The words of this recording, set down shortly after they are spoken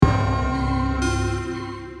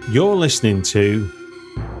You're listening to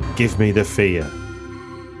Give Me the Fear,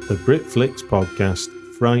 the Britflix podcast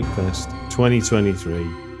Fright Fest 2023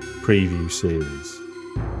 preview series.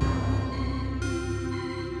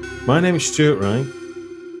 My name is Stuart Wright,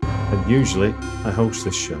 and usually I host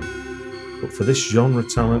this show, but for this genre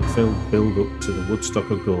talent-filled build-up to the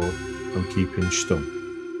Woodstock of Gore, I'm keeping stum.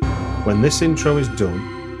 When this intro is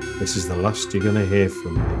done, this is the last you're going to hear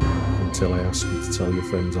from me until I ask you to tell your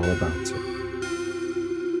friends all about it.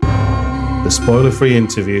 The spoiler-free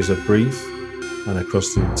interviews are brief, and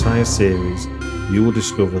across the entire series, you will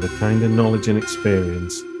discover the kind of knowledge and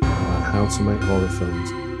experience about how to make horror films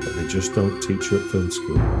that they just don't teach you at film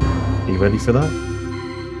school. Are you ready for that?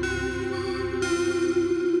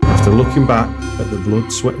 After looking back at the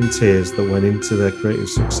blood, sweat and tears that went into their creative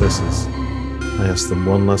successes, I asked them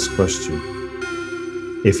one last question.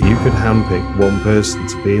 If you could handpick one person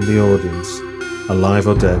to be in the audience, alive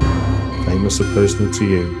or dead, famous or personal to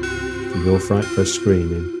you, for your Fright Fest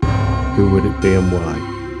screening, who would it be and why?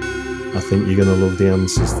 I think you're going to love the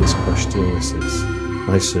answers this question elicits.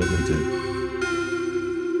 I certainly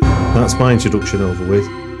do. That's my introduction over with.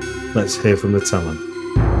 Let's hear from the talent.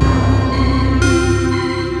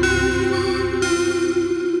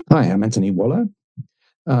 Hi, I'm Anthony Waller.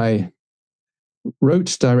 I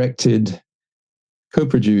wrote, directed,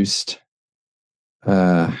 co-produced,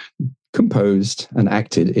 composed, and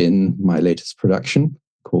acted in my latest production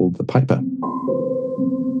called The Piper.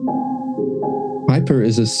 Piper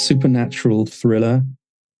is a supernatural thriller,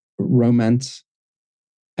 romance,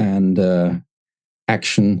 and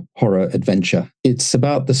action horror adventure. It's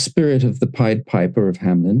about the spirit of the Pied Piper of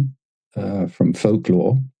Hamelin from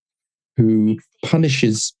folklore, who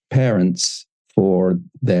punishes parents for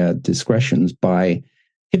their discretions by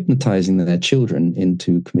hypnotizing their children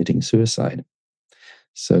into committing suicide.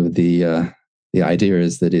 So the idea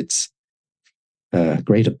is that it's a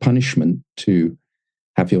greater punishment to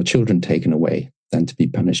have your children taken away than to be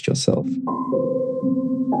punished yourself.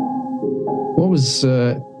 What was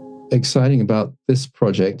exciting about this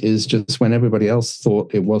project is just when everybody else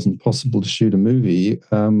thought it wasn't possible to shoot a movie,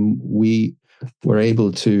 we were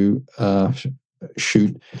able to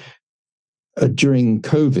shoot during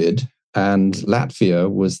COVID, and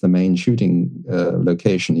Latvia was the main shooting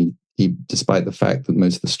location. Despite the fact that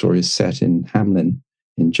most of the story is set in Hamelin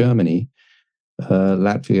in Germany,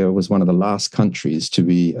 Latvia was one of the last countries to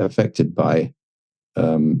be affected by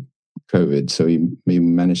COVID. So we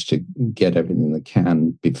managed to get everything that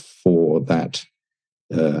can before that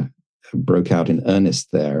broke out in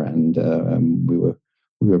earnest there, and we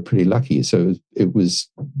were pretty lucky. So it was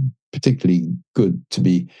particularly good to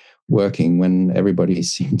be working when everybody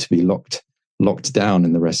seemed to be locked down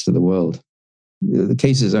in the rest of the world. The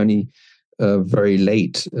cases only very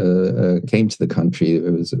late came to the country.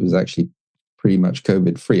 It was actually pretty much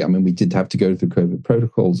COVID free. I mean, we did have to go through COVID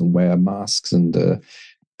protocols and wear masks and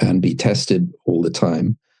be tested all the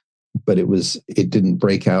time, but it didn't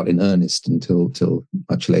break out in earnest until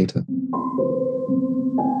much later.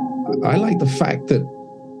 I like the fact that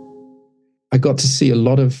I got to see a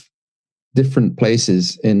lot of different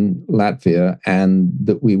places in Latvia, and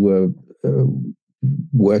that we were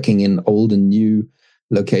working in old and new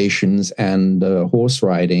locations, and horse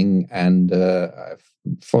riding, and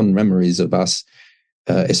fond memories of us,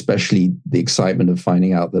 especially the excitement of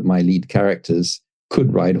finding out that my lead characters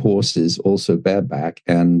could ride horses also bareback,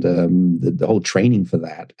 and the whole training for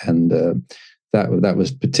that, and that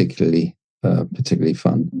was particularly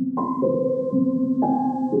fun.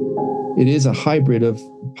 It is a hybrid of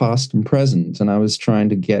past and present, and I was trying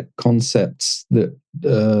to get concepts that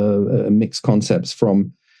mix concepts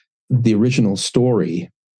from the original story,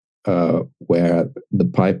 where the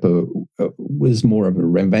Piper was more of a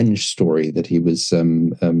revenge story, that he was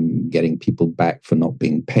getting people back for not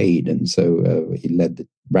being paid, and so he led the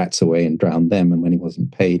rats away and drowned them, and when he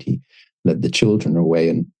wasn't paid, he led the children away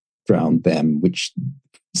and drowned them, which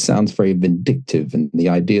sounds very vindictive, and the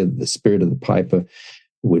idea that the spirit of the Piper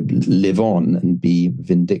would live on and be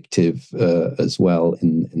vindictive as well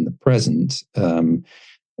in the present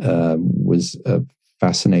was a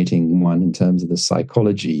fascinating one in terms of the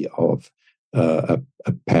psychology of a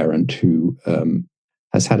parent who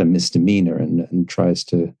has had a misdemeanor and tries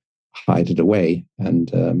to hide it away.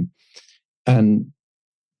 And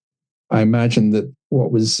I imagine that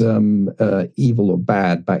what was evil or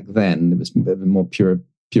bad back then, it was more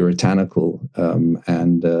puritanical,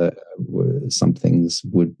 and some things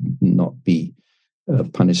would not be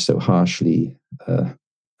punished so harshly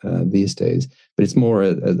these days. But it's more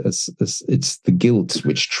it's the guilt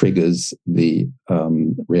which triggers the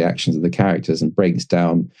reactions of the characters and breaks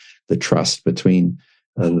down the trust between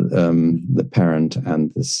the parent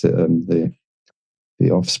and the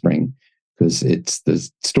offspring, because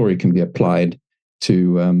the story can be applied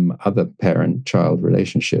to other parent-child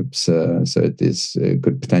relationships. So it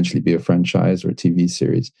could potentially be a franchise or a TV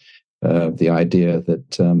series. The idea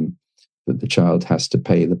that the child has to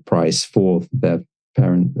pay the price for their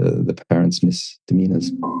the parents'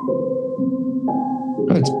 misdemeanors.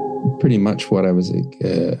 It's pretty much what I was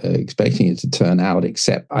expecting it to turn out,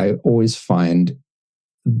 except I always find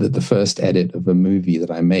that the first edit of a movie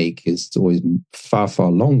that I make is always far,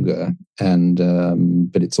 far longer,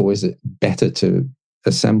 but it's always better to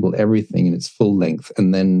assemble everything in its full length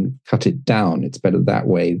and then cut it down. It's better that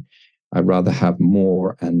way. I'd rather have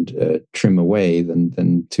more and trim away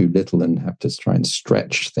than too little and have to try and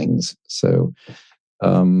stretch things. So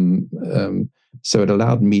it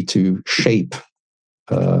allowed me to shape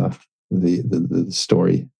the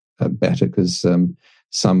story better, because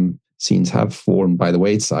some scenes have fallen by the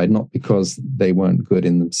wayside, not because they weren't good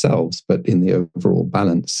in themselves, but in the overall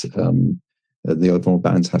balance. The overall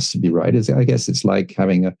balance has to be right. I guess it's like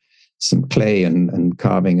having some clay and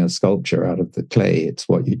carving a sculpture out of the clay. It's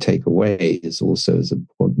what you take away is also as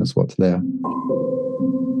important as what's there.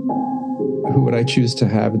 Who would I choose to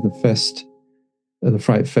have in the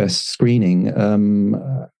Fright Fest screening?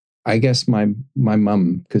 I guess my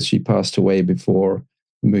mum, because she passed away before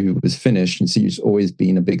the movie was finished, and she's always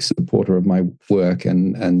been a big supporter of my work,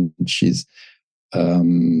 and she's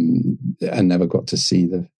and never got to see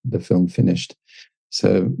the film finished.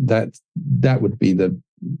 So that would be the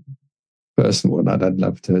person one I'd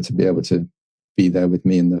love to be able to be there with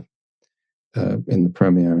me in the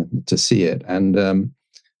premiere to see it. And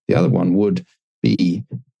the other one would be,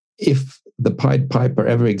 if the Pied Piper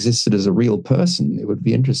ever existed as a real person, it would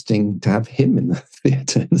be interesting to have him in the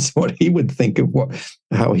theatre and what he would think of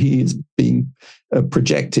how he is being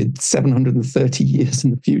projected 730 years in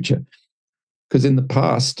the future. Because in the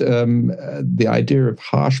past, the idea of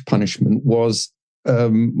harsh punishment was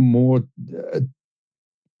more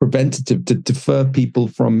preventative, to deter people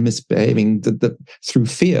from misbehaving through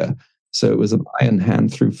fear. So it was an iron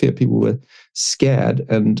hand through fear. People were scared,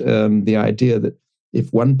 and the idea that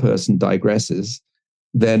if one person digresses,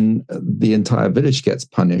 then the entire village gets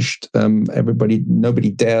punished. Nobody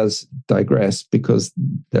dares digress, because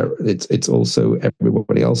it's also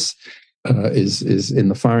everybody else is in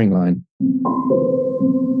the firing line.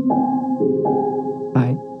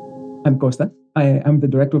 Hi, I'm Costa. I'm the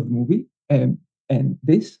director of the movie, and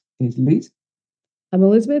this is Liz. I'm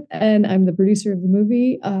Elizabeth, and I'm the producer of the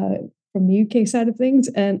movie from the UK side of things,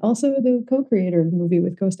 and also the co-creator of the movie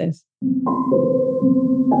with Kostas.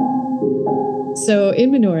 So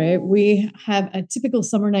in MINORE, we have a typical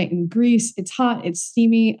summer night in Greece. It's hot, it's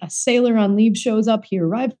steamy. A sailor on leave shows up. He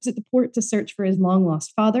arrives at the port to search for his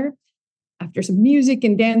long-lost father. After some music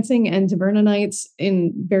and dancing and taverna nights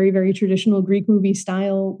in very, very traditional Greek movie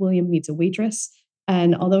style, William meets a waitress.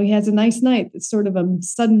 And although he has a nice night, it's sort of a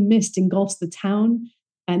sudden mist engulfs the town.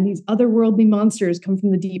 And these otherworldly monsters come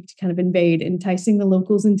from the deep to kind of invade, enticing the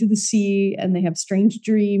locals into the sea. And they have strange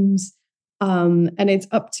dreams. And it's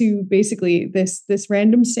up to basically this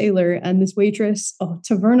random sailor and this waitress, a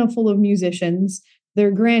taverna full of musicians, their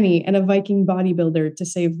granny, and a Viking bodybuilder to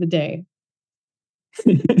save the day.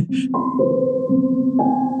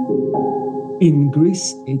 In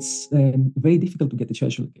Greece, it's very difficult to get a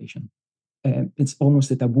church location. It's almost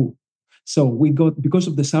a taboo. So because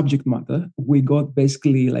of the subject matter, we got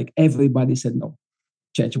basically like everybody said no,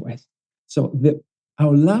 church-wise. So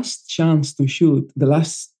our last chance to shoot, the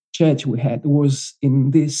last church we had was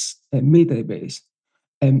in this military base.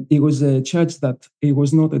 And it was a church that it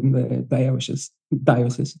was not in the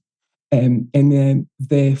diocese. And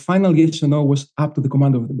the final yes or no was up to the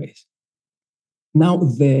commander of the base. Now,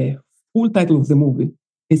 the full title of the movie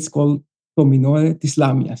is called To MINORE tis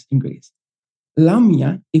Lamias in Greece.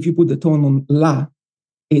 Lamia, if you put the tone on la,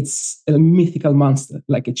 it's a mythical monster,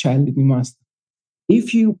 like a child-eating monster.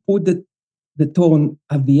 If you put the tone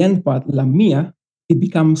at the end part, Lamia, it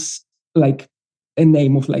becomes like a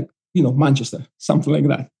name of Manchester, something like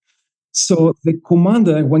that. So the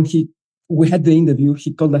commander, when we had the interview,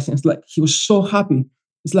 he called us and he was so happy.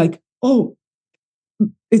 It's like, oh,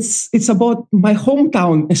 it's about my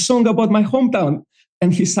hometown, a song about my hometown.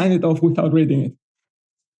 And he signed it off without reading it.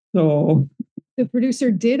 So the producer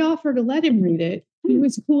did offer to let him read it. He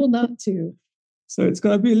was cool not to. So it's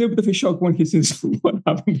going to be a little bit of a shock when he sees what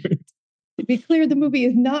happened to it. To be clear, the movie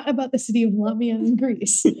is not about the city of Lamia in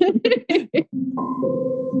Greece.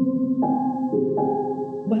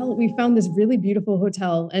 Well, we found this really beautiful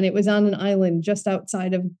hotel, and it was on an island just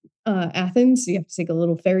outside of Athens. So you have to take a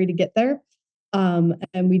little ferry to get there.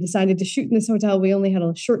 And we decided to shoot in this hotel. We only had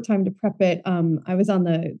a short time to prep it. I was on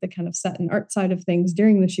the kind of set and art side of things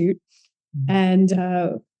during the shoot. And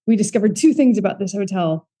we discovered two things about this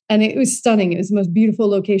hotel. And it was stunning. It was the most beautiful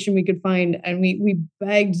location we could find. And we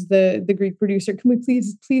begged the Greek producer, can we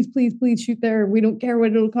please shoot there? We don't care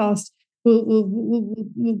what it'll cost.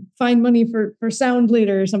 We'll find money for sound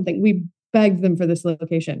later or something. We begged them for this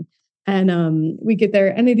location. And we get there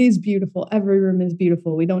and it is beautiful. Every room is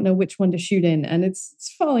beautiful. We don't know which one to shoot in. And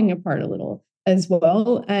it's falling apart a little as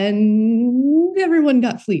well. And everyone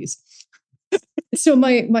got fleas. So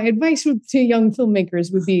my advice to young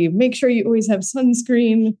filmmakers would be, make sure you always have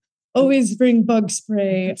sunscreen, always bring bug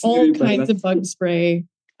spray, all kinds of bug spray,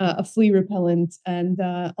 a flea repellent. And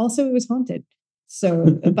also it was haunted.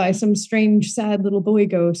 So by some strange, sad little boy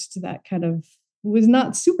ghost that kind of was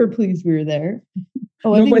not super pleased we were there.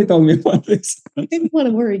 Oh, Nobody told me about this. I didn't want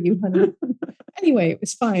to worry you, honey. Anyway, it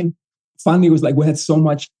was fine. Funny was like we had so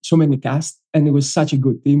many cast, and it was such a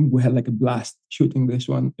good team. We had like a blast shooting this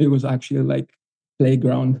one. It was actually like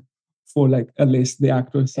playground for like at least the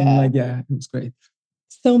actors. And it was great.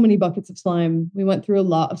 So many buckets of slime. We went through a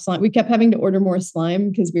lot of slime. We kept having to order more slime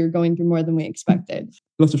because we were going through more than we expected.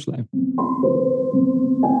 Lots of slime.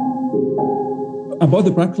 About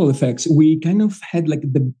the practical effects, we kind of had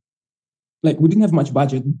we didn't have much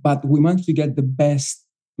budget, but we managed to get the best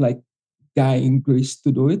guy in Greece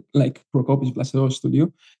to do it, like Prokopis Vlasiros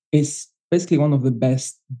Studio. Is basically one of the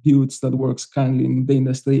best dudes that works currently in the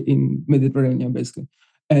industry in Mediterranean, basically.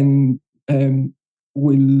 And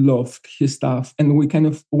we loved his stuff. And we kind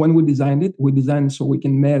of, when we designed it so we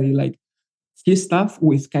can marry his stuff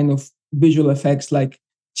with kind of visual effects, like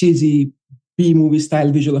cheesy B-movie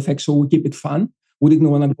style visual effects, so we keep it fun. We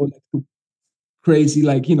didn't want to go to crazy,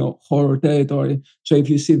 horror territory. So if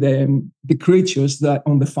you see the creatures that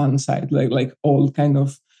on the fun side, like all kind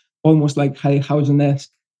of almost like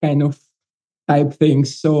Harryhausen-esque kind of type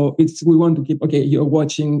things. So we want to keep, you're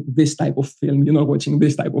watching this type of film, you're not watching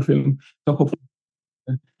this type of film. So hopefully.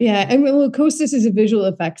 Yeah, and Kostas is a visual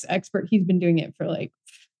effects expert. He's been doing it for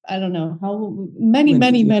I don't know how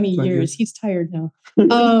many years. He's tired now.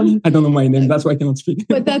 I don't know my name. That's why I cannot speak.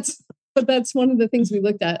 But that's one of the things we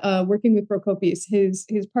looked at working with Prokopis. His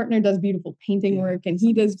partner does beautiful painting work, and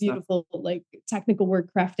he does beautiful technical work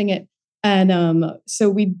crafting it. And so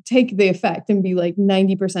we take the effect and be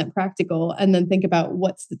 90% practical, and then think about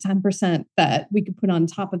what's the 10% that we could put on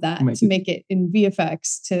top of that to make it in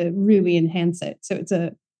VFX to really enhance it.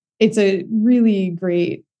 So it's a really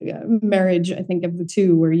great marriage, I think, of the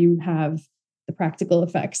two, where you have the practical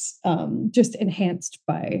effects just enhanced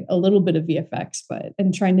by a little bit of VFX,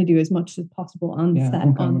 and trying to do as much as possible on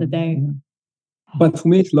set on the day. Yeah. But for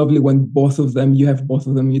me, it's lovely when you have both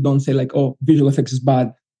of them. You don't say visual effects is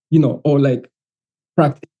bad, or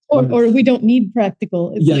practical. Or we don't need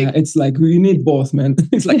practical. It's you need both, man.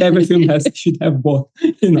 It's every film should have both,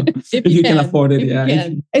 if you can afford it.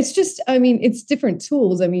 It's just, it's different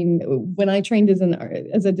tools. When I trained as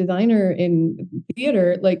a designer in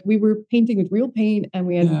theater, we were painting with real paint, and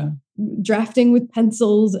we had drafting with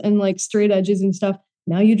pencils and straight edges and stuff.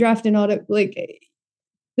 Now you draft in auto,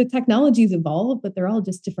 the technologies evolve, but they're all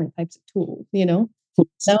just different types of tools,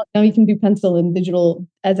 Now you can do pencil and digital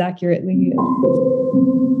as accurately.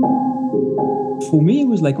 For me, it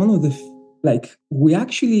was one of the, we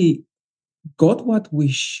actually got what we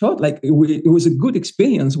shot. It was a good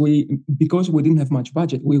experience. Because we didn't have much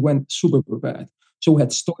budget, we went super prepared. So we had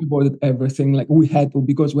storyboarded everything. We had to,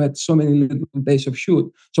 because we had so many little days of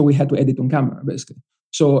shoot. So we had to edit on camera, basically.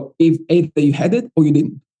 So if either you had it or you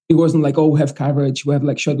didn't. It wasn't we have coverage, we have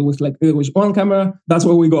shot with it was on camera, that's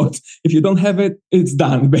what we got. If you don't have it, it's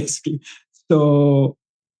done, basically. So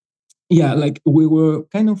we were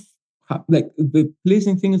kind of the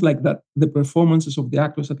pleasing thing is that the performances of the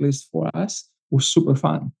actors, at least for us, were super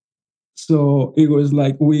fun. So it was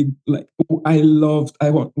we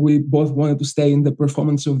both wanted to stay in the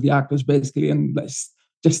performance of the actors, basically, and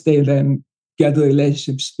just stay there and get the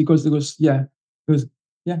relationships, because it was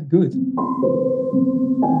good.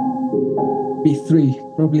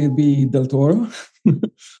 B3 probably be Del Toro,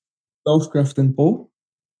 Lovecraft and Poe.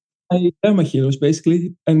 They're my heroes,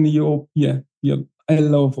 basically, and I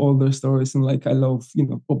love all their stories, and I love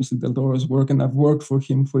obviously Del Toro's work, and I've worked for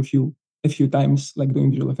him for a few times,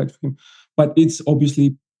 doing visual effects for him. But it's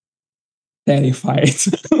obviously terrified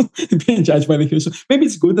being judged by the heroes. So maybe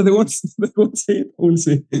it's good that they won't see it. We'll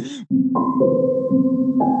see.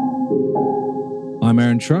 I'm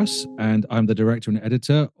Aaron Truss, and I'm the director and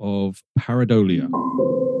editor of PAREIDOLIA.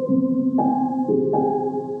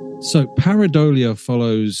 So PAREIDOLIA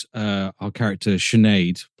follows our character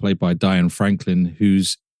Sinead, played by Diane Franklin,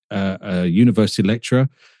 who's a university lecturer,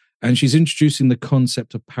 and she's introducing the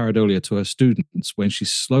concept of pareidolia to her students when she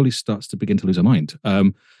slowly starts to begin to lose her mind.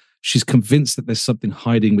 She's convinced that there's something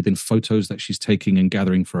hiding within photos that she's taking and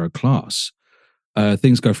gathering for her class.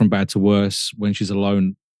 Things go from bad to worse when she's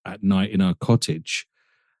alone at night in her cottage.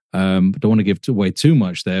 Don't want to give away too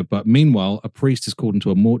much there, but meanwhile, a priest is called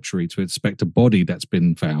into a mortuary to inspect a body that's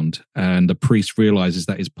been found, and the priest realizes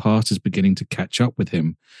that his past is beginning to catch up with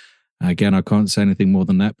him. Again, I can't say anything more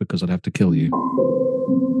than that because I'd have to kill you.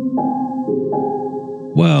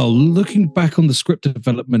 Well, looking back on the script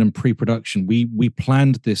development and pre-production, we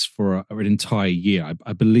planned this for an entire year.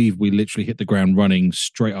 I believe we literally hit the ground running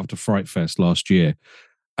straight after Fright Fest last year.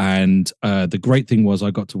 And the great thing was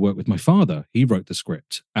I got to work with my father. He wrote the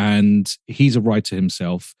script, and he's a writer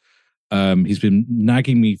himself. He's been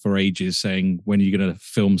nagging me for ages saying, when are you going to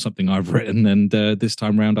film something I've written? And this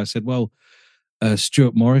time round I said, well,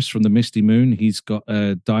 Stuart Morris from the Misty Moon, he's got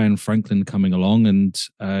Diane Franklin coming along, and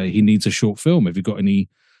he needs a short film. Have you got any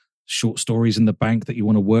short stories in the bank that you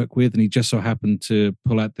want to work with? And he just so happened to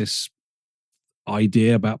pull out this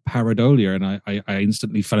idea about pareidolia, and I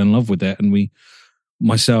instantly fell in love with it. And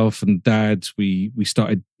myself and Dad, we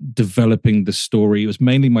started developing the story. It was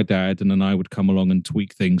mainly my dad, and then I would come along and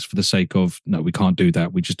tweak things for the sake of, no, we can't do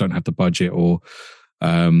that. We just don't have the budget, or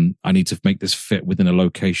I need to make this fit within a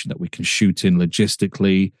location that we can shoot in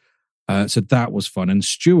logistically. So that was fun. And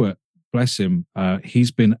Stuart, bless him, he's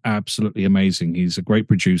been absolutely amazing. He's a great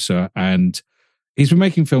producer, and he's been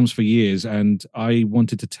making films for years. And I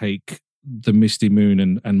wanted to take the Misty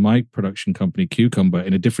Moon and my production company, Cucumber,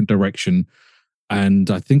 in a different direction. And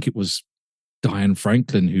I think it was Diane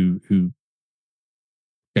Franklin who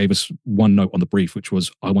gave us one note on the brief, which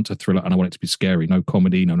was, I want a thriller and I want it to be scary. No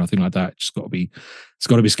comedy, no nothing like that. It's got to be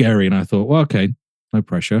scary. And I thought, well, okay, no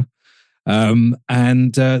pressure. And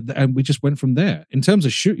we just went from there. In terms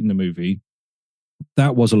of shooting the movie,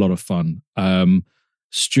 that was a lot of fun.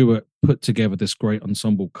 Stuart put together this great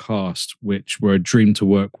ensemble cast, which were a dream to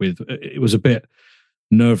work with. It was a bit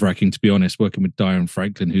nerve-wracking, to be honest, working with Diane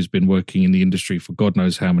Franklin, who's been working in the industry for God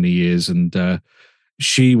knows how many years. And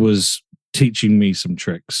she was teaching me some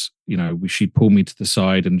tricks. You know, she'd pull me to the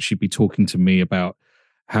side and she'd be talking to me about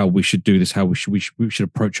how we should do this, how we should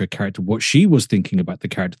approach her character, what she was thinking about the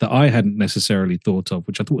character that I hadn't necessarily thought of,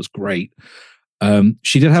 which I thought was great.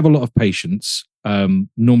 She did have a lot of patience.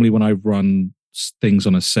 Normally when I run things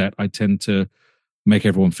on a set, I tend to make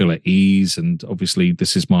everyone feel at ease. And obviously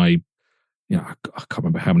this is my, I can't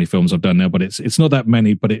remember how many films I've done now, but it's not that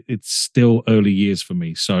many, but it's still early years for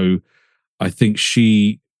me. So I think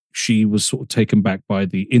she was sort of taken back by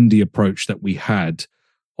the indie approach that we had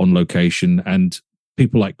on location, and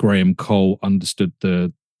people like Graham Cole understood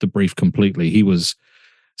the brief completely. He was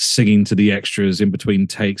singing to the extras in between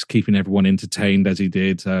takes, keeping everyone entertained as he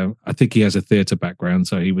did. I think he has a theatre background,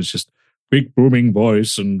 so he was just big booming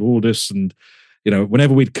voice and all this, and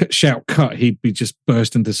whenever we'd shout cut, he'd be just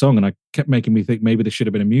burst into song, and I kept making me think maybe this should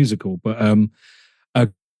have been a musical. But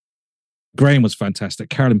Graham was fantastic.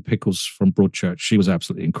 Carolyn Pickles from Broadchurch, she was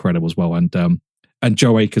absolutely incredible as well, and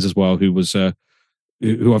Joe Akers as well, who was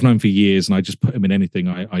who I've known for years, and I just put him in anything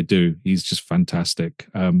I do. He's just fantastic.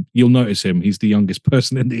 You'll notice him; he's the youngest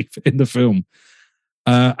person in the film.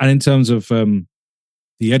 And in terms of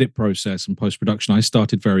the edit process and post production, I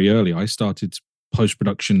started very early. I started post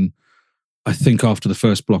production, I think, after the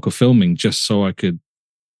first block of filming, just so I could,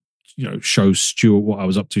 show Stuart what I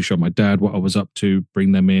was up to, show my dad what I was up to,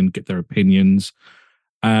 bring them in, get their opinions.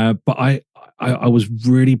 But I was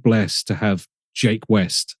really blessed to have Jake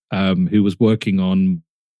West, who was working on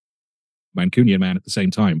Mancunian Man at the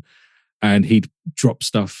same time. And he'd drop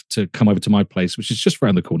stuff to come over to my place, which is just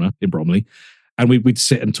around the corner in Bromley. And we'd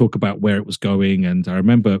sit and talk about where it was going. And I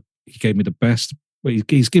remember he gave me the best. Well,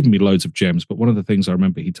 he's given me loads of gems, but one of the things I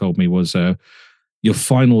remember he told me was, your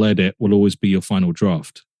final edit will always be your final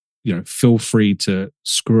draft. Feel free to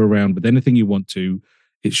screw around with anything you want to.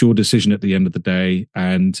 It's your decision at the end of the day.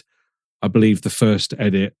 And I believe the first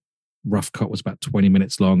edit, rough cut, was about 20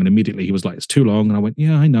 minutes long. And immediately he was like, it's too long. And I went,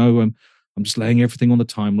 yeah, I know. I'm just laying everything on the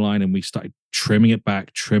timeline. And we started trimming it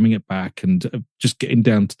back, and just getting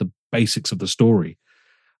down to the basics of the story.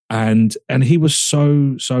 And he was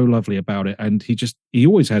so lovely about it. And he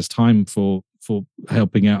always has time for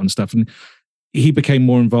helping out and stuff. And he became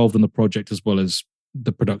more involved in the project, as well as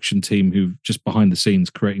the production team, who just behind the scenes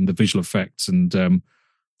creating the visual effects and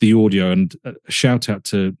the audio. And a shout out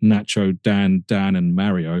to Nacho, Dan, and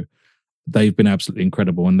Mario. They've been absolutely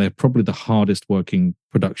incredible. And they're probably the hardest working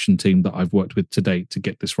production team that I've worked with to date to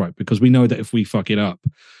get this right, because we know that if we fuck it up,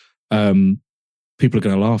 people are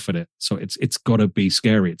going to laugh at it. So it's got to be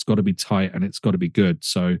scary. It's got to be tight, and it's got to be good.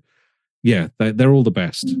 So yeah, they're all the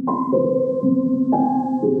best.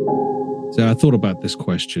 So I thought about this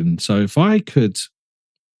question. So if I could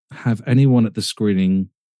have anyone at the screening,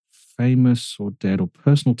 famous or dead or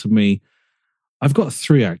personal to me, I've got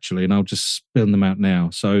 3 actually, and I'll just spill them out now.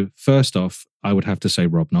 So first off, I would have to say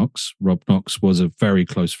Rob Knox. Rob Knox was a very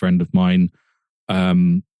close friend of mine.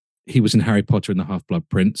 He was in Harry Potter and the Half-Blood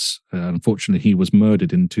Prince. Unfortunately, he was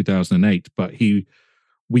murdered in 2008, but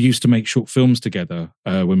we used to make short films together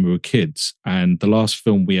when we were kids. And the last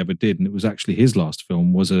film we ever did, and it was actually his last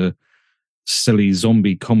film, was a silly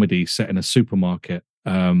zombie comedy set in a supermarket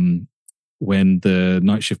when the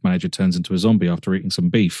night shift manager turns into a zombie after eating some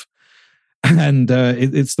beef. And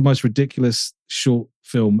it's the most ridiculous short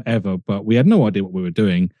film ever, but we had no idea what we were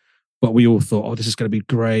doing. But we all thought, oh, this is going to be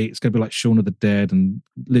great. It's going to be like Shaun of the Dead. And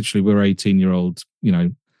literally, we're 18-year-old,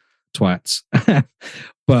 twats.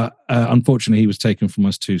 But unfortunately, he was taken from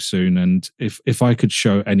us too soon. And if I could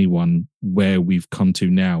show anyone where we've come to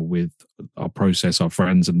now with our process, our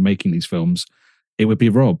friends, and making these films, it would be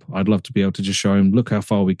Rob. I'd love to be able to just show him, look how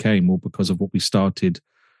far we came, all because of what we started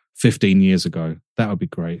 15 years ago. That would be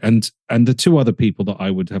great. And the 2 other people that I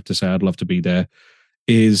would have to say I'd love to be there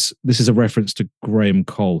this is a reference to Graham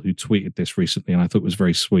Cole, who tweeted this recently, and I thought it was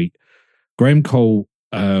very sweet. Graham Cole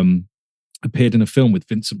appeared in a film with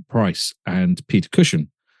Vincent Price and Peter Cushing.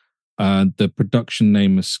 The production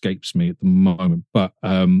name escapes me at the moment, but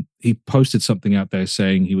he posted something out there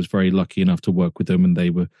saying he was very lucky enough to work with them, and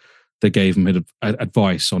they gave him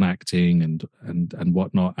advice on acting and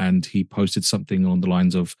whatnot. And he posted something along the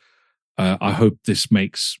lines of, I hope this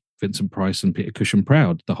makes Vincent Price and Peter Cushing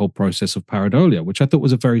proud, the whole process of Pareidolia, which I thought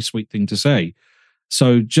was a very sweet thing to say.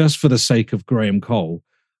 So just for the sake of Graham Cole,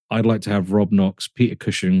 I'd like to have Rob Knox, Peter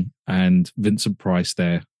Cushing, and Vincent Price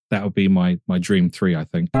there. That would be my dream 3, I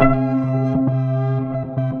think.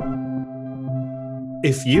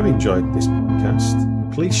 If you enjoyed this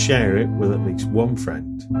podcast, please share it with at least one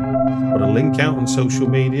friend. Put a link out on social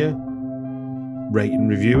media. Rate and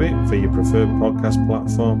review it for your preferred podcast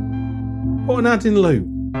platform. Put an ad in Loot.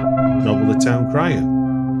 Nobble the town crier.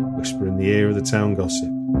 Whisper in the ear of the town gossip.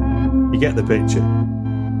 You get the picture.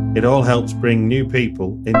 It all helps bring new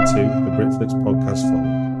people into the Britflix podcast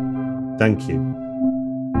fold. Thank you.